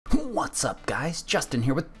What's up guys, Justin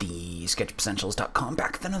here with TheSketchUpEssentials.com,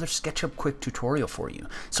 back with another SketchUp quick tutorial for you.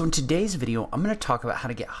 So in today's video, I'm going to talk about how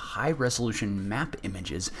to get high resolution map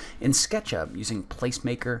images in SketchUp using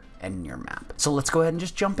Placemaker and Nearmap. So let's go ahead and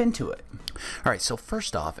just jump into it. Alright, so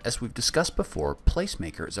first off, as we've discussed before,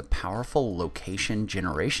 Placemaker is a powerful location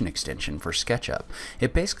generation extension for SketchUp.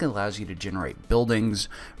 It basically allows you to generate buildings,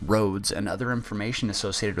 roads, and other information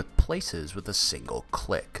associated with places with a single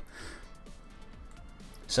click.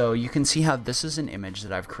 So you can see how this is an image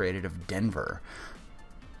that I've created of Denver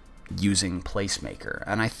using Placemaker,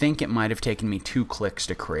 and I think it might have taken me 2 clicks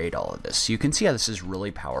to create all of this. So you can see how this is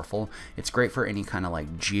really powerful. It's great for any kind of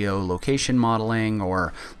like geolocation modeling,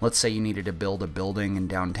 or let's say you needed to build a building in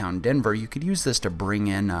downtown Denver, you could use this to bring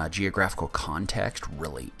in geographical context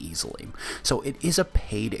really easily. So it is a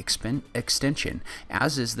paid extension,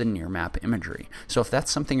 as is the Nearmap imagery. So if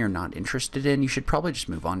that's something you're not interested in, you should probably just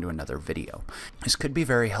move on to another video. This could be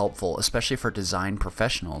very helpful, especially for design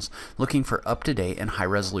professionals looking for up-to-date and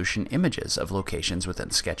high-resolution images of locations within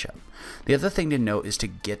SketchUp. The other thing to note is to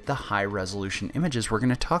get the high resolution images we're going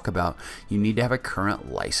to talk about, you need to have a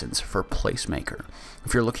current license for Placemaker.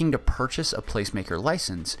 If you're looking to purchase a Placemaker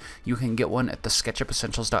license, you can get one at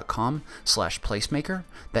TheSketchUpEssentials.com/Placemaker.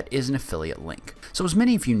 That is an affiliate link. So as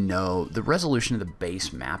many of you know, the resolution of the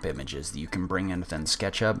base map images that you can bring in within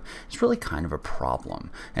SketchUp is really kind of a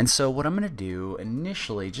problem. And so what I'm going to do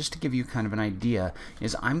initially, just to give you kind of an idea,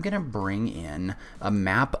 is I'm going to bring in a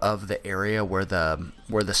map of the area where the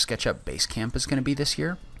SketchUp base camp is going to be this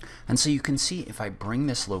year. And so you can see if I bring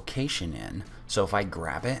this location in, so if I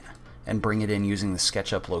grab it and bring it in using the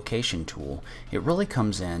SketchUp Location tool, it really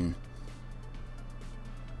comes in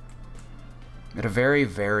at a very,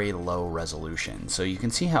 very low resolution. So you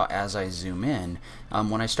can see how as I zoom in,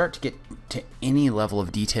 when I start to get to any level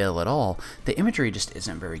of detail at all, the imagery just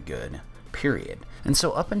isn't very good, period. And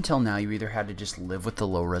so up until now, you either had to just live with the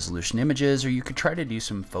low resolution images, or you could try to do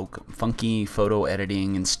some funky photo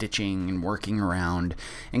editing and stitching and working around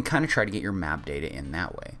and kind of try to get your map data in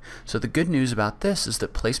that way. So the good news about this is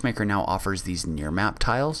that Placemaker now offers these Nearmap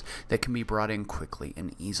tiles that can be brought in quickly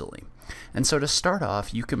and easily. And so to start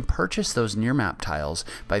off, you can purchase those Nearmap tiles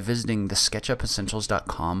by visiting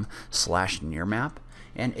TheSketchUpEssentials.com/Nearmap.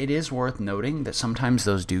 And it is worth noting that sometimes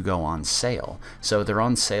those do go on sale. So they're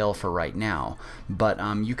on sale for right now, but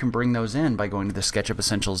you can bring those in by going to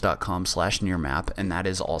TheSketchUpEssentials.com/Nearmap, and that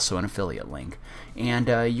is also an affiliate link. And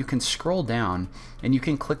you can scroll down and you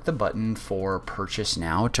can click the button for purchase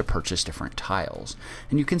now to purchase different tiles.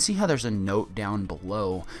 And you can see how there's a note down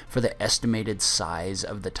below for the estimated size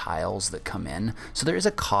of the tiles that come in. So there is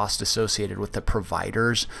a cost associated with the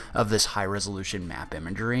providers of this high resolution map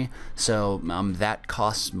imagery. So that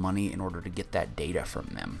costs money in order to get that data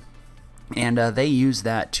from them. And they use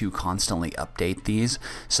that to constantly update these.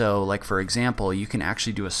 So like for example, you can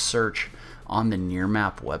actually do a search on the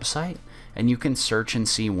Nearmap website, and you can search and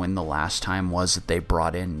see when the last time was that they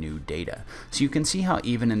brought in new data. So you can see how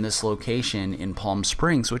even in this location in Palm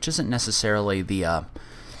Springs, which isn't necessarily the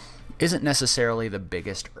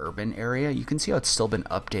biggest urban area, you can see how it's still been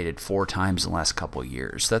updated 4 times in the last couple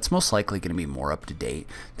years. That's most likely going to be more up to date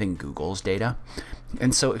than Google's data.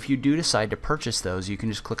 And so if you do decide to purchase those, you can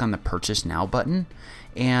just click on the Purchase Now button.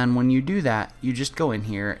 And when you do that, you just go in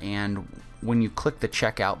here, and when you click the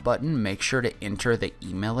Checkout button, make sure to enter the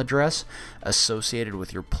email address associated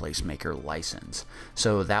with your Placemaker license.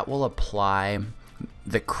 So that will apply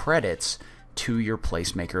the credits to your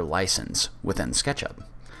Placemaker license within SketchUp.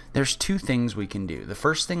 There's 2 things we can do. The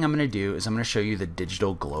first thing I'm going to do is I'm going to show you the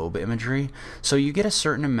digital globe imagery. So you get a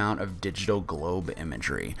certain amount of digital globe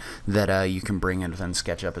imagery that you can bring in within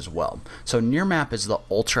SketchUp as well. So Nearmap is the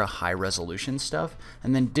ultra high resolution stuff,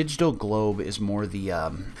 and then digital globe is more the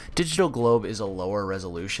digital globe is a lower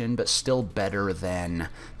resolution, but still better than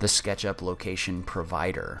the SketchUp Location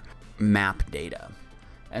provider map data.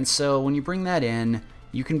 And so when you bring that in,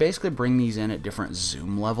 you can basically bring these in at different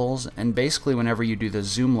zoom levels, and basically whenever you do the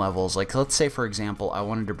zoom levels, like let's say for example I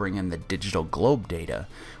wanted to bring in the digital globe data,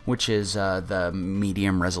 which is the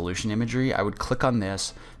medium resolution imagery, I would click on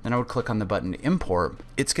this, then I would click on the button to import.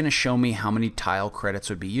 It's going to show me how many tile credits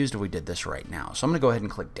would be used if we did this right now. So I'm going to go ahead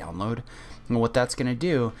and click download. And what that's going to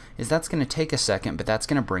do is that's going to take a second, but that's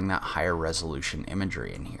going to bring that higher resolution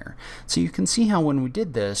imagery in here. So you can see how when we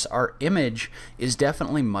did this, our image is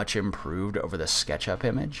definitely much improved over the SketchUp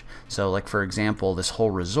image. So like for example, this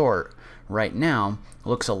whole resort right now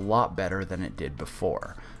looks a lot better than it did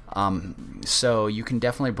before. So you can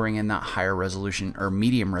definitely bring in that higher resolution or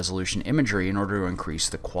medium resolution imagery in order to increase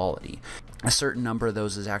the quality. A certain number of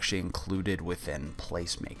those is actually included within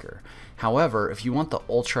Placemaker. However, if you want the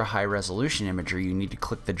ultra high resolution imagery, you need to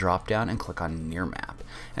click the drop down and click on Nearmap.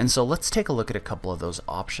 And so let's take a look at a couple of those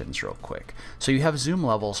options real quick. So you have zoom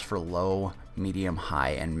levels for low, medium, high,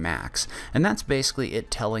 and max. And that's basically it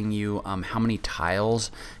telling you how many tiles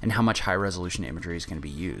and how much high resolution imagery is going to be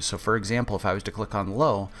used. So for example, if I was to click on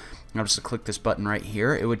low, I was to click this button right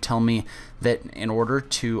here, it would tell me that in order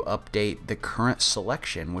to update the current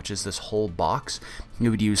selection, which is this whole box, you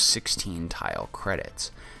would use 16 tile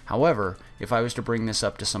credits. However, if I was to bring this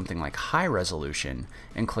up to something like high resolution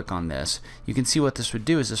and click on this, you can see what this would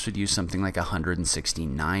do is this would use something like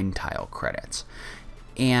 169 tile credits.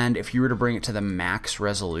 And if you were to bring it to the max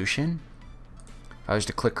resolution, if I was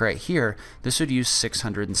to click right here, this would use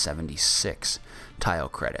 676 tile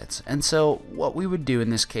credits. And so what we would do in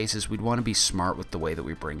this case is we'd want to be smart with the way that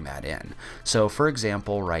we bring that in. So for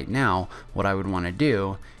example, right now, what I would want to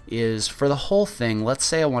do is for the whole thing, let's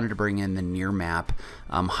say I wanted to bring in the Nearmap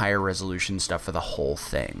higher resolution stuff for the whole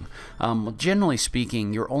thing. Generally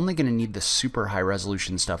speaking, you're only going to need the super high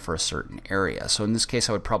resolution stuff for a certain area. So in this case,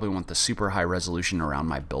 I would probably want the super high resolution around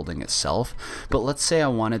my building itself. But let's say I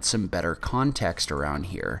wanted some better context around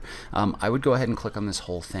here. I would go ahead and click on this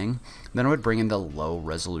whole thing. Then I would bring in the low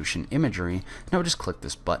resolution imagery, and I would just click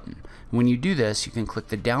this button. When you do this, you can click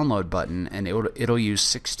the download button, and it'll use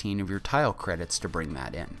 16 of your tile credits to bring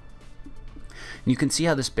that in. And you can see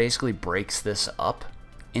how this basically breaks this up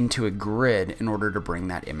into a grid in order to bring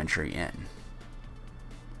that imagery in.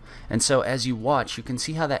 And so as you watch, you can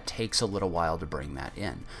see how that takes a little while to bring that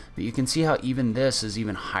in. But you can see how even this is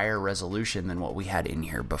even higher resolution than what we had in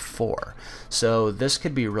here before. So this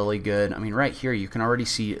could be really good. I mean, right here, you can already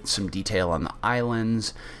see some detail on the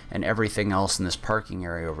islands and everything else in this parking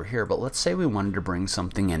area over here. But let's say we wanted to bring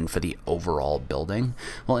something in for the overall building.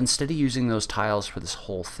 Well, instead of using those tiles for this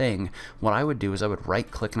whole thing, what I would do is I would right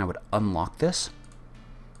click and I would unlock this.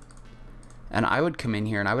 And I would come in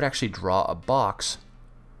here and I would actually draw a box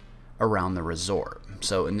around the resort.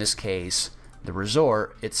 So in this case, the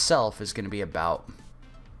resort itself is going to be about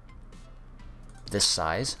this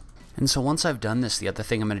size. And so once I've done this, the other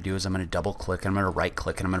thing I'm going to do is I'm going to double click and I'm going to right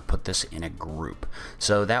click and I'm going to put this in a group.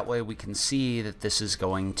 So that way we can see that this is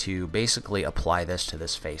going to basically apply this to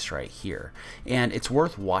this face right here. And it's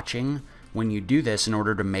worth watching when you do this in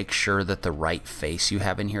order to make sure that the right face you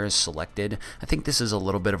have in here is selected. I think this is a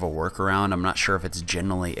little bit of a workaround. I'm not sure if it's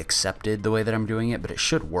generally accepted the way that I'm doing it, but it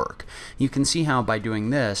should work. You can see how by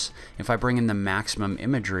doing this, if I bring in the maximum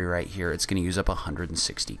imagery right here, it's going to use up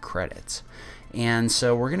 160 credits. And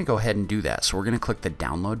so we're going to go ahead and do that. So we're going to click the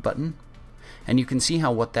download button. And you can see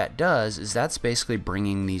how what that does is that's basically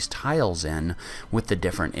bringing these tiles in with the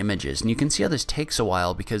different images. And you can see how this takes a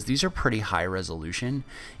while because these are pretty high resolution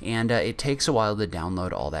and it takes a while to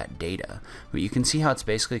download all that data. But you can see how it's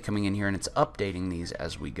basically coming in here and it's updating these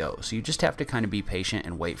as we go. So you just have to kind of be patient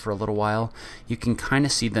and wait for a little while. You can kind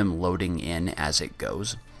of see them loading in as it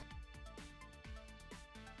goes.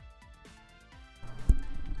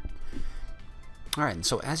 Alright, and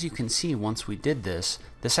so as you can see, once we did this,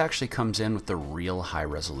 this actually comes in with the real high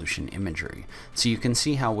resolution imagery. So you can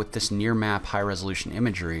see how with this Nearmap high resolution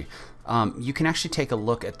imagery, you can actually take a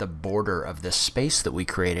look at the border of this space that we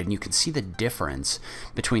created and you can see the difference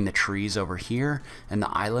between the trees over here and the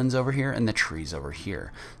islands over here and the trees over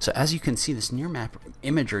here. So as you can see, this Nearmap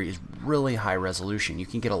imagery is really high resolution. You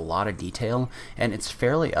can get a lot of detail and it's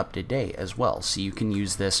fairly up to date as well. So you can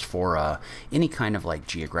use this for any kind of like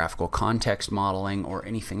geographical context modeling or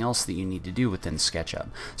anything else that you need to do within SketchUp.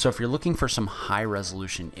 So if you're looking for some high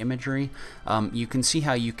resolution imagery, you can see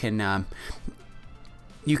how you can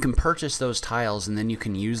purchase those tiles and then you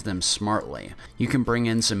can use them smartly. You can bring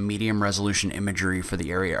in some medium resolution imagery for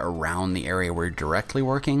the area around the area where you're directly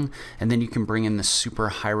working, and then you can bring in the super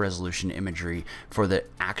high resolution imagery for the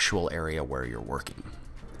actual area where you're working.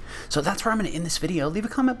 So that's where I'm going to end this video. Leave a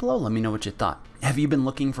comment below. Let me know what you thought. Have you been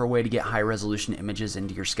looking for a way to get high resolution images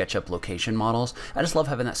into your SketchUp location models? I just love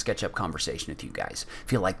having that SketchUp conversation with you guys.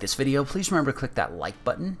 If you like this video, please remember to click that like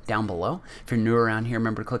button down below. If you're new around here,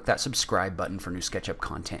 remember to click that subscribe button for new SketchUp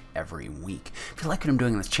content every week. If you like what I'm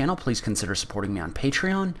doing on this channel, please consider supporting me on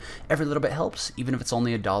Patreon. Every little bit helps, even if it's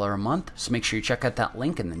only $1 a month. So make sure you check out that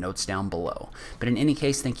link in the notes down below. But in any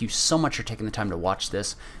case, thank you so much for taking the time to watch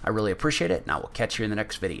this. I really appreciate it, and I will catch you in the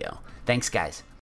next video. Thanks, guys.